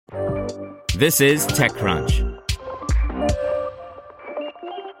This is TechCrunch.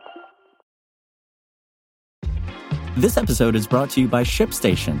 This episode is brought to you by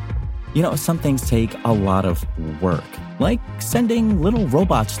ShipStation. You know, some things take a lot of work, like sending little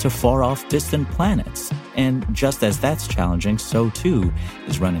robots to far-off distant planets. And just as that's challenging, so too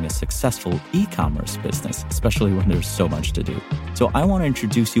is running a successful e-commerce business, especially when there's so much to do. So I want to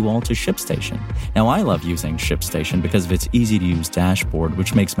introduce you all to ShipStation. Now, I love using ShipStation because of its easy-to-use dashboard,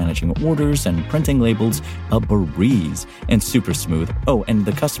 which makes managing orders and printing labels a breeze and super smooth. Oh, and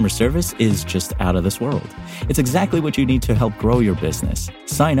the customer service is just out of this world. It's exactly what you need to help grow your business.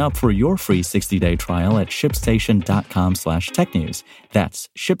 Sign up for your free 60-day trial at shipstation.com/technews. That's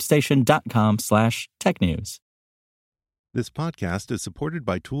shipstation.com/technews. This podcast is supported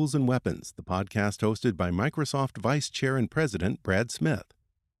by Tools and Weapons, the podcast hosted by Microsoft Vice Chair and President Brad Smith.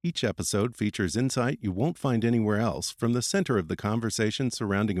 Each episode features insight you won't find anywhere else from the center of the conversation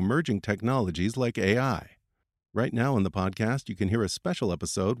surrounding emerging technologies like AI. Right now in the podcast, you can hear a special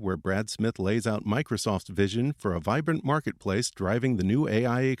episode where Brad Smith lays out Microsoft's vision for a vibrant marketplace driving the new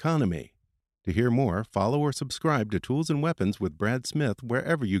AI economy. To hear more, follow or subscribe to Tools and Weapons with Brad Smith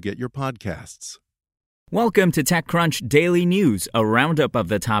wherever you get your podcasts. Welcome to TechCrunch Daily News, a roundup of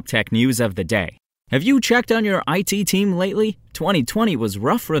the top tech news of the day. Have you checked on your IT team lately? 2020 was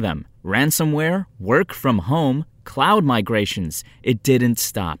rough for them. Ransomware, work from home, cloud migrations. It didn't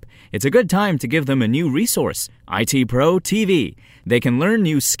stop. It's a good time to give them a new resource, IT Pro TV. They can learn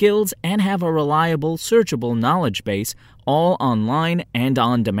new skills and have a reliable, searchable knowledge base, all online and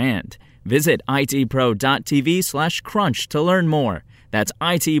on demand. Visit itpro.tv/crunch to learn more. That's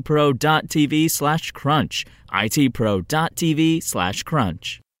itpro.tv/crunch.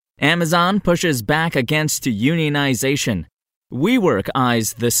 itpro.tv/crunch. Amazon pushes back against unionization. WeWork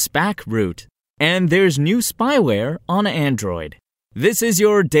eyes the SPAC route. And there's new spyware on Android. This is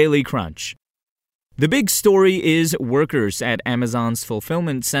your Daily Crunch. The big story is workers at Amazon's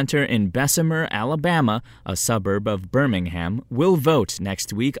fulfillment center in Bessemer, Alabama, a suburb of Birmingham, will vote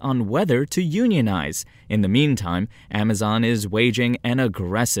next week on whether to unionize. In the meantime, Amazon is waging an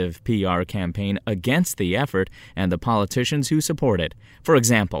aggressive PR campaign against the effort and the politicians who support it. For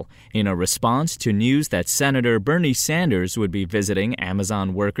example, in a response to news that Senator Bernie Sanders would be visiting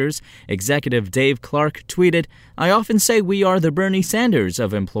Amazon workers, Executive Dave Clark tweeted, "I often say we are the Bernie Sanders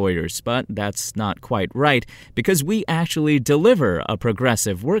of employers, but that's not quite right because we actually deliver a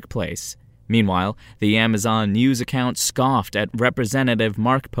progressive workplace." Meanwhile, the Amazon news account scoffed at Representative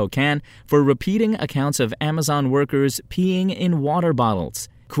Mark Pocan for repeating accounts of Amazon workers peeing in water bottles.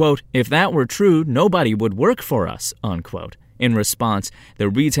 Quote, "If that were true, nobody would work for us," unquote. In response, the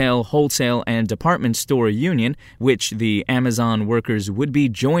Retail, Wholesale, and Department Store Union, which the Amazon workers would be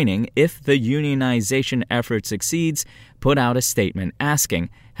joining if the unionization effort succeeds, put out a statement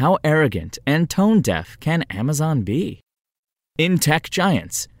asking, how arrogant and tone-deaf can Amazon be? In tech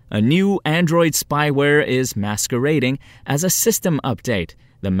giants, a new Android spyware is masquerading as a system update.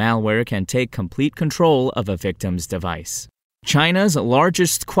 The malware can take complete control of a victim's device. China's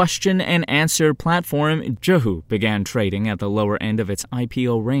largest question and answer platform, Zhihu, began trading at the lower end of its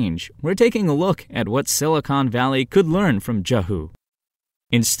IPO range. We're taking a look at what Silicon Valley could learn from Zhihu.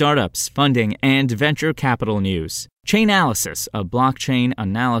 In startups, funding, and venture capital news, Chainalysis, a blockchain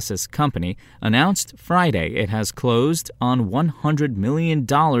analysis company, announced Friday it has closed on $100 million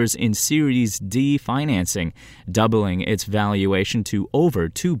in Series D financing, doubling its valuation to over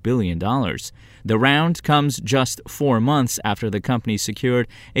 $2 billion. The round comes just 4 months after the company secured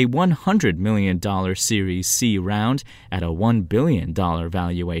a $100 million Series C round at a $1 billion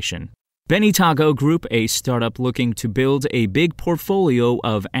valuation. Benitago Group, a startup looking to build a big portfolio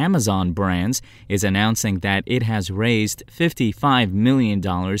of Amazon brands, is announcing that it has raised $55 million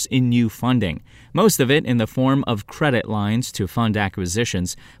in new funding, most of it in the form of credit lines to fund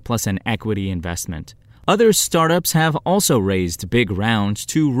acquisitions, plus an equity investment. Other startups have also raised big rounds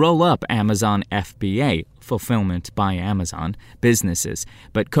to roll up Amazon FBA, Fulfillment by Amazon, businesses.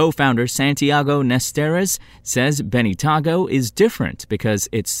 But co-founder Santiago Nesteres says Benitago is different because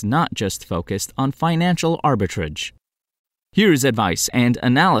it's not just focused on financial arbitrage. Here's advice and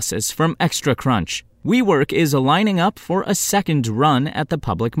analysis from Extra Crunch. WeWork is lining up for a second run at the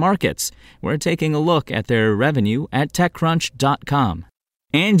public markets. We're taking a look at their revenue at TechCrunch.com.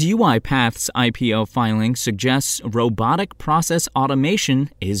 And UiPath's IPO filing suggests robotic process automation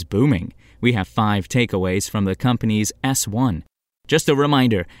is booming. We have 5 takeaways from the company's S1. Just a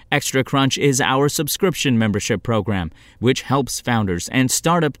reminder, Extra Crunch is our subscription membership program, which helps founders and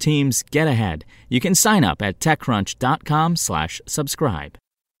startup teams get ahead. You can sign up at TechCrunch.com/subscribe.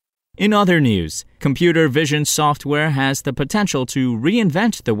 In other news, computer vision software has the potential to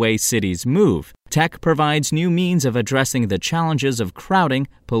reinvent the way cities move. Tech provides new means of addressing the challenges of crowding,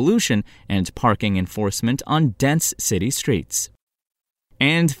 pollution, and parking enforcement on dense city streets.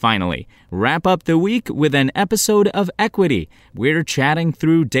 And finally, wrap up the week with an episode of Equity. We're chatting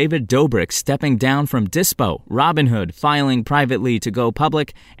through David Dobrik stepping down from Dispo, Robinhood filing privately to go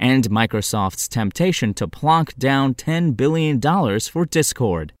public, and Microsoft's temptation to plonk down $10 billion for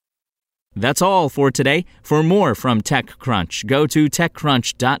Discord. That's all for today. For more from TechCrunch, go to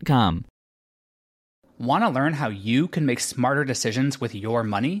TechCrunch.com. Want to learn how you can make smarter decisions with your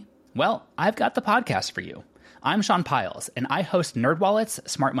money? Well, I've got the podcast for you. I'm Sean Piles, and I host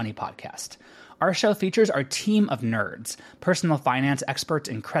NerdWallet's Smart Money Podcast. Our show features our team of nerds, personal finance experts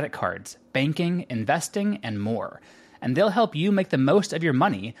in credit cards, banking, investing, and more. And they'll help you make the most of your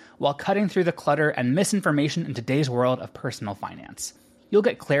money while cutting through the clutter and misinformation in today's world of personal finance. You'll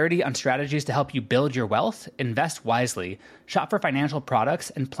get clarity on strategies to help you build your wealth, invest wisely, shop for financial products,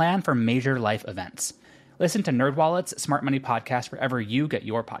 and plan for major life events. Listen to NerdWallet's Smart Money Podcast wherever you get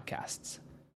your podcasts.